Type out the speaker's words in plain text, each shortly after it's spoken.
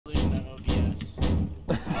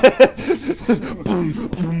Boom,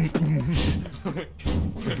 boom, boom.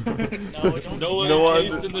 Noah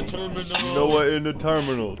in the terminal. Noah in the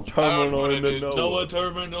terminal. Terminal in the Noah. Noah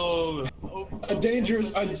terminal. A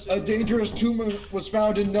dangerous tumor was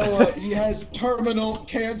found in Noah. He has terminal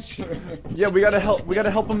cancer. Yeah, we gotta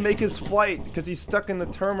help him make his flight because he's stuck in the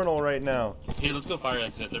terminal right now. Here, let's go fire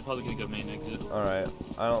exit. They're probably gonna go main exit. All right,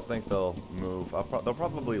 I don't think they'll move. They'll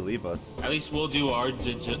probably leave us. At least we'll do our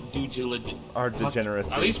Our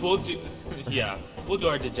degeneracy. At least we'll do. Yeah, we'll do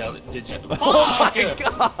our degeneracy. Oh my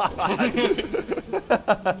god!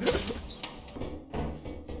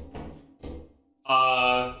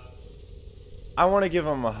 I want to give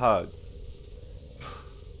him a hug.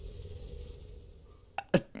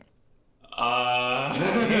 He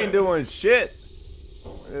ain't doing shit.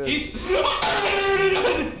 He's.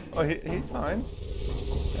 Oh, he's fine.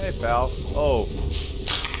 Hey, pal. Oh.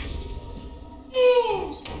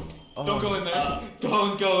 Don't go in there.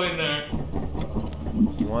 Don't go in there.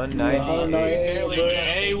 198.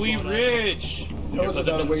 Hey, we rich. That was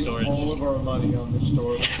about to waste all of our money on this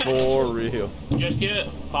store. For real. Just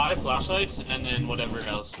get 5 flashlights and then whatever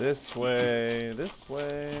else. This way. This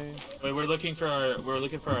way. Wait, we're looking for our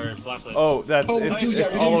flashlights. Oh, that's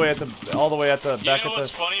it's all the way at the back at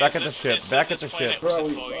the ship.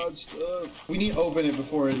 Bro, we need to open it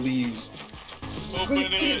before it leaves.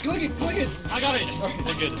 Click it! I got it!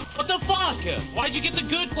 We're good. What the fuck? Why'd you get the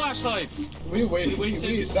good flashlights? We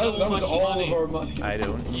wasted that was all of our money. I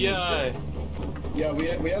don't need this. Yeah, we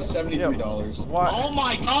have $73. Why? Oh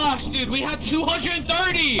my gosh, dude, we had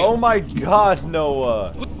 230! Oh my god,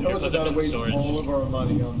 Noah! That was about to waste all of our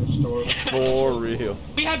money on this store. For real.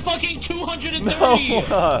 We had fucking 230!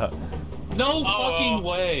 Noah! No fucking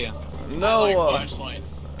way. Noah!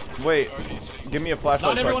 Flashlights. Wait, give me a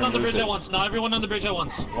flashlight. Not everyone on the bridge at once. Not everyone on the bridge at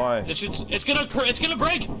once. Why? It's gonna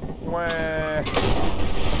break. Wah.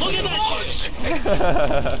 Look at that shit.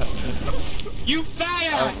 You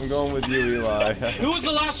fat ass. I'm going with you, Eli. Who was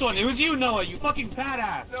the last one? It was you, Noah. You fucking fat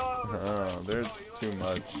ass. Oh, there's too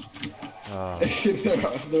much. Oh.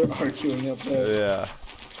 They're arguing up there. Yeah.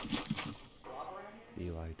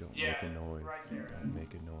 Eli, don't make a noise. Don't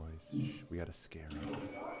make a noise. Shh, we gotta scare him.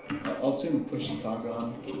 I'll turn push and talk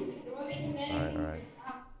on. Alright.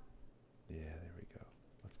 Yeah, there we go.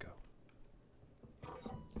 Let's go.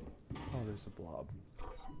 Oh, there's a blob.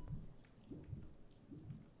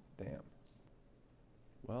 Damn.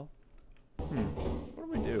 Well. What do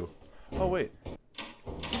we do? Oh, wait.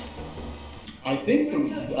 I think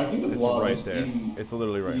the blob right is there. It's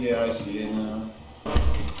literally right there. Yeah, I see it now.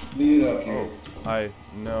 Lead it up here.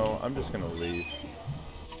 No, I'm just gonna leave.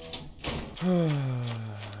 I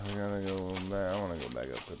gotta go back. I wanna go back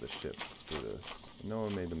up to the ship. Let's do this. Noah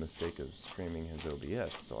made the mistake of streaming his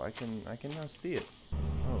OBS, so I can now see it.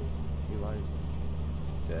 Oh, Eli's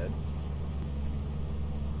dead.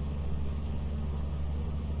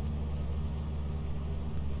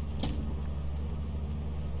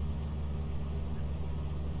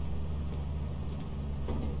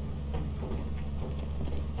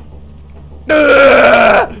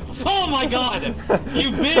 Oh my god!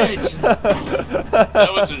 You bitch!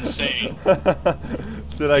 That was insane.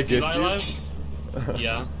 Did I get Eli you? alive?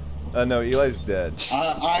 Yeah. No, Eli's dead.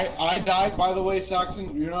 I died, by the way,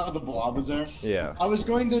 Saxon. You know how the blob was there? Yeah. I was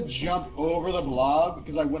going to jump over the blob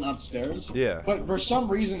because I went upstairs. Yeah. But for some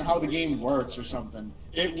reason, how the game works or something,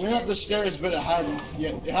 it went up the stairs, but it had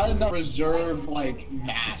enough reserve like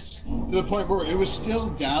mass to the point where it was still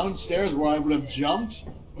downstairs where I would have jumped,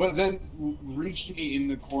 but then reached me in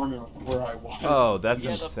the corner where I was. Oh, that's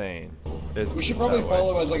insane. We should probably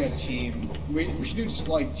follow as like a team. We should do just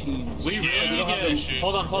like teams.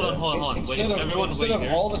 Hold on. Instead of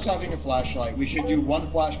all of us having a flashlight, we should do one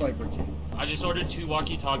flashlight per team. I just ordered 2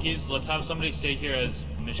 walkie-talkies. Let's have somebody stay here as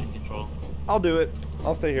mission control. I'll do it.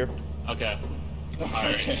 I'll stay here. Okay.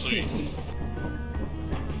 Alright, sweet.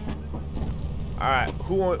 Alright,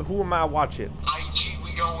 who am I watching? IG,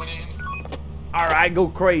 we going in. Alright, go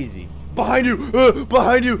crazy. Behind you!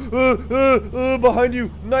 Behind you! Behind you!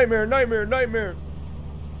 Nightmare!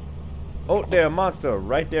 Oh, there, a monster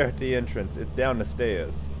right there at the entrance. It's down the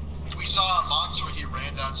stairs. We saw a monster, he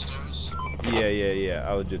ran downstairs. Yeah.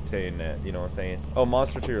 I was just saying that. You know what I'm saying? Oh,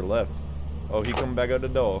 monster to your left. Oh, he coming back out the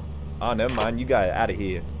door. Oh, never mind. You got it out of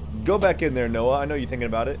here. Go back in there, Noah. I know you're thinking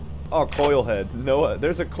about it. Oh, coil head. Noah,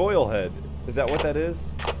 there's a coil head. Is that what that is?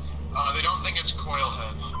 They don't think it's coil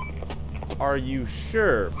head. Are you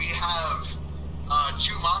sure? We have 2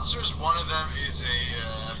 monsters. One of them is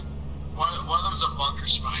one of them is a bunker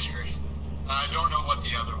spider. I don't know what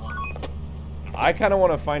the other one. I kind of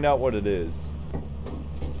want to find out what it is.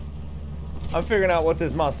 I'm figuring out what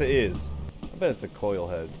this monster is. bet it's a coil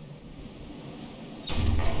head.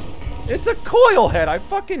 It's a coil head! I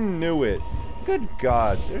fucking knew it. Good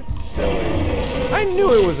God, they're silly. I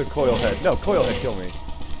knew it was a coil head. No, coil head, kill me.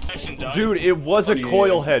 Dude, it was a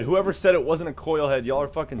coil head. Whoever said it wasn't a coil head, y'all are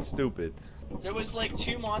fucking stupid. There was like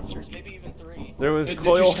 2 monsters, maybe even 3. There was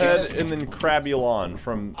coil head and then Crabulon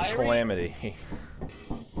from Calamity.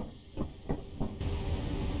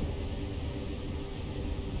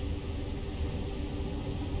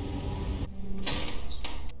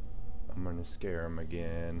 I'm gonna scare him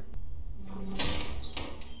again.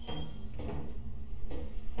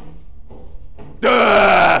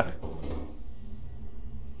 Ah!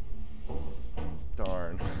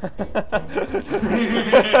 Darn.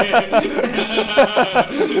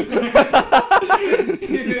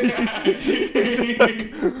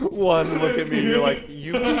 One look at me, you're like,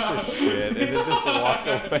 you piece of shit, and then just walk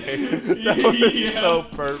away. That was so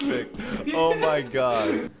perfect. Oh my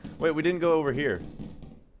god. Wait, we didn't go over here.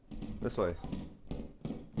 This way.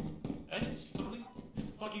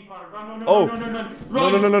 Oh!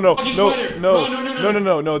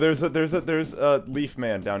 No. There's a Leaf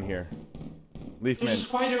Man down here. Leaf Man. There's a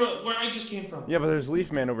spider where I just came from. Yeah, but there's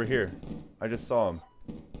Leaf Man over here. I just saw him.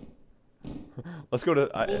 Let's go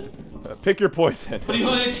to. Pick your poison. What do you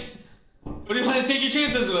want to take your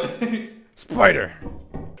chances with? Spider.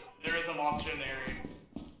 There is a monster in the area.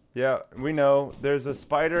 Yeah, we know. There's a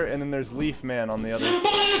spider, and then there's Leaf Man on the other.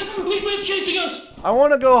 Leaf Man's chasing us! I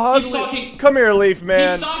want to go hug. He's stalking. Come here, Leaf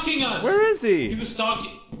Man. He's stalking us. Where is he? He was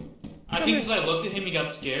stalking. I think because I looked at him, he got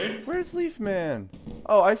scared. Where's Leaf Man?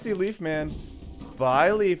 Oh, I see Leaf Man.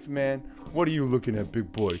 Bye, Leaf Man. What are you looking at,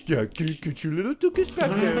 big boy? Yeah, get your little tuchus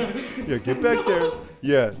back there. Yeah, get back there.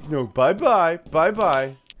 Yeah, no, bye-bye.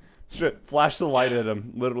 Bye-bye. Flash the light at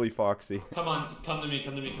him. Literally Foxy. Come on, come to me.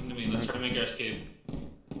 Let's try to make our escape.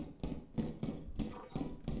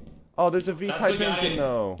 Oh, there's a V-type engine,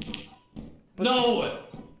 though. No!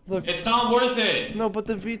 Look. It's not worth it! No, but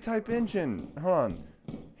the V-type engine. Hold on.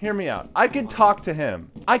 Hear me out. I can talk to him.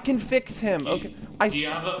 I can fix him. Okay. Do you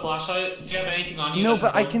have a flashlight? Do you have anything on you? No,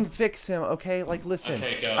 but I can fix him. Okay, like listen.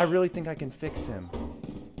 Okay, go. I really think I can fix him.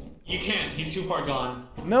 You can't. He's too far gone.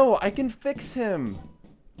 No, I can fix him.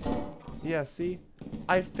 Yeah, see?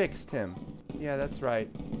 I fixed him. Yeah, that's right.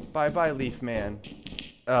 Bye-bye, Leaf Man.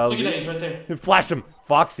 Look at that. He's right there. Flash him.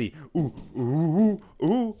 Foxy. Ooh, ooh,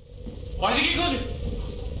 ooh. Why did he get closer?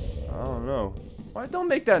 I don't know. Why don't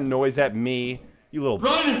make that noise at me, you little.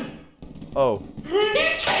 Run! Oh.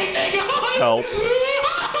 He's chasing us! Help.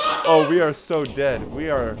 Oh, we are so dead. We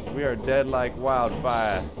are dead like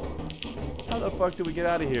wildfire. How the fuck do we get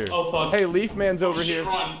out of here? Oh fuck. Hey, Leaf Man's over here.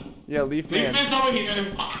 Run. Yeah, Leaf Man. Leaf Man's over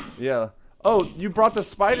here. Yeah. Oh, you brought the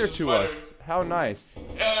spider to us. How nice.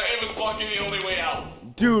 It was blocking the only way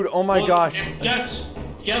out. Dude, oh my gosh.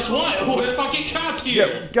 Guess what? We're fucking trapped here.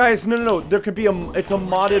 Yeah, guys, no. There could be it's a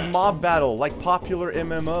modded mob battle like popular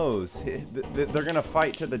MMOs. They're gonna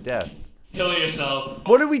fight to the death. Kill yourself.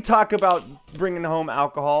 What did we talk about bringing home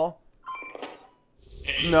alcohol?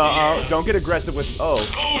 No, don't get aggressive with. Oh.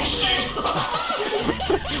 Oh shit!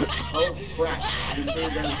 Oh crap!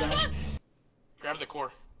 Grab the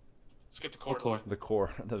core. Let's get the core. The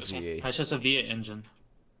core. The V8. That's just a V8 engine.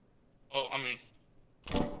 Oh, I mean.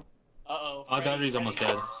 Uh-oh. Our battery's almost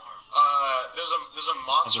dead. There's a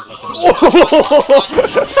monster close.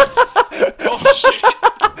 Oh shit!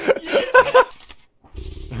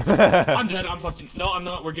 I'm dead. I'm fucking. No, I'm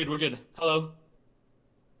not. We're good. Hello.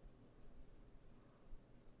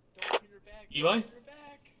 Eli?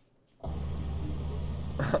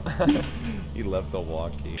 He left the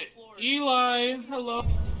walkie. Eli, hello.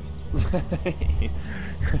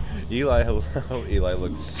 Eli, hello. Eli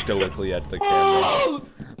looks stoically at the camera. Oh!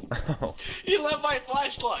 Oh. He left my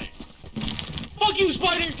flashlight. Fuck you,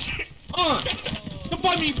 spider! Come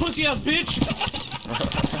find me, you pussy ass bitch!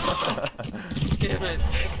 Damn it.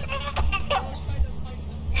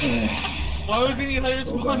 Why wasn't Eli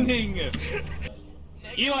responding?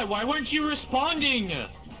 Eli, why weren't you responding?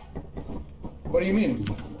 What do you mean?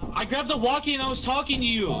 I grabbed the walkie and I was talking to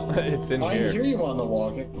you. It's in I here. hear you on the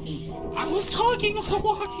walkie. I was talking on the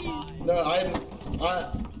walkie. No,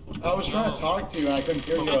 I was trying to talk to you and I couldn't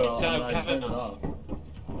hear you at all, and I turned it off.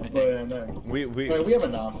 Put it in there. We have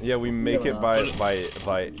enough. Yeah, we make it by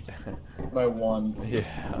By one. Yeah.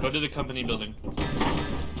 Go to the company building.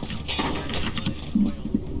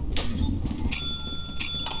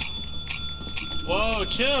 Whoa,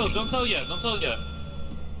 chill! Don't sell yet.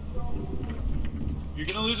 You're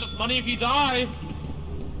gonna lose us money if you die.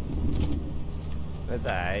 That's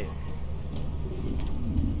alright.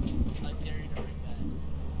 I dare you to ring that.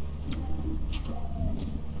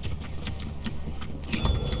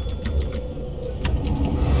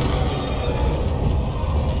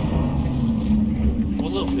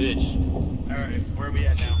 Alright, where are we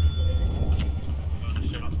at now?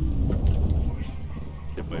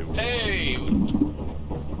 Hey!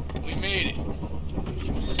 We made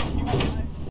it.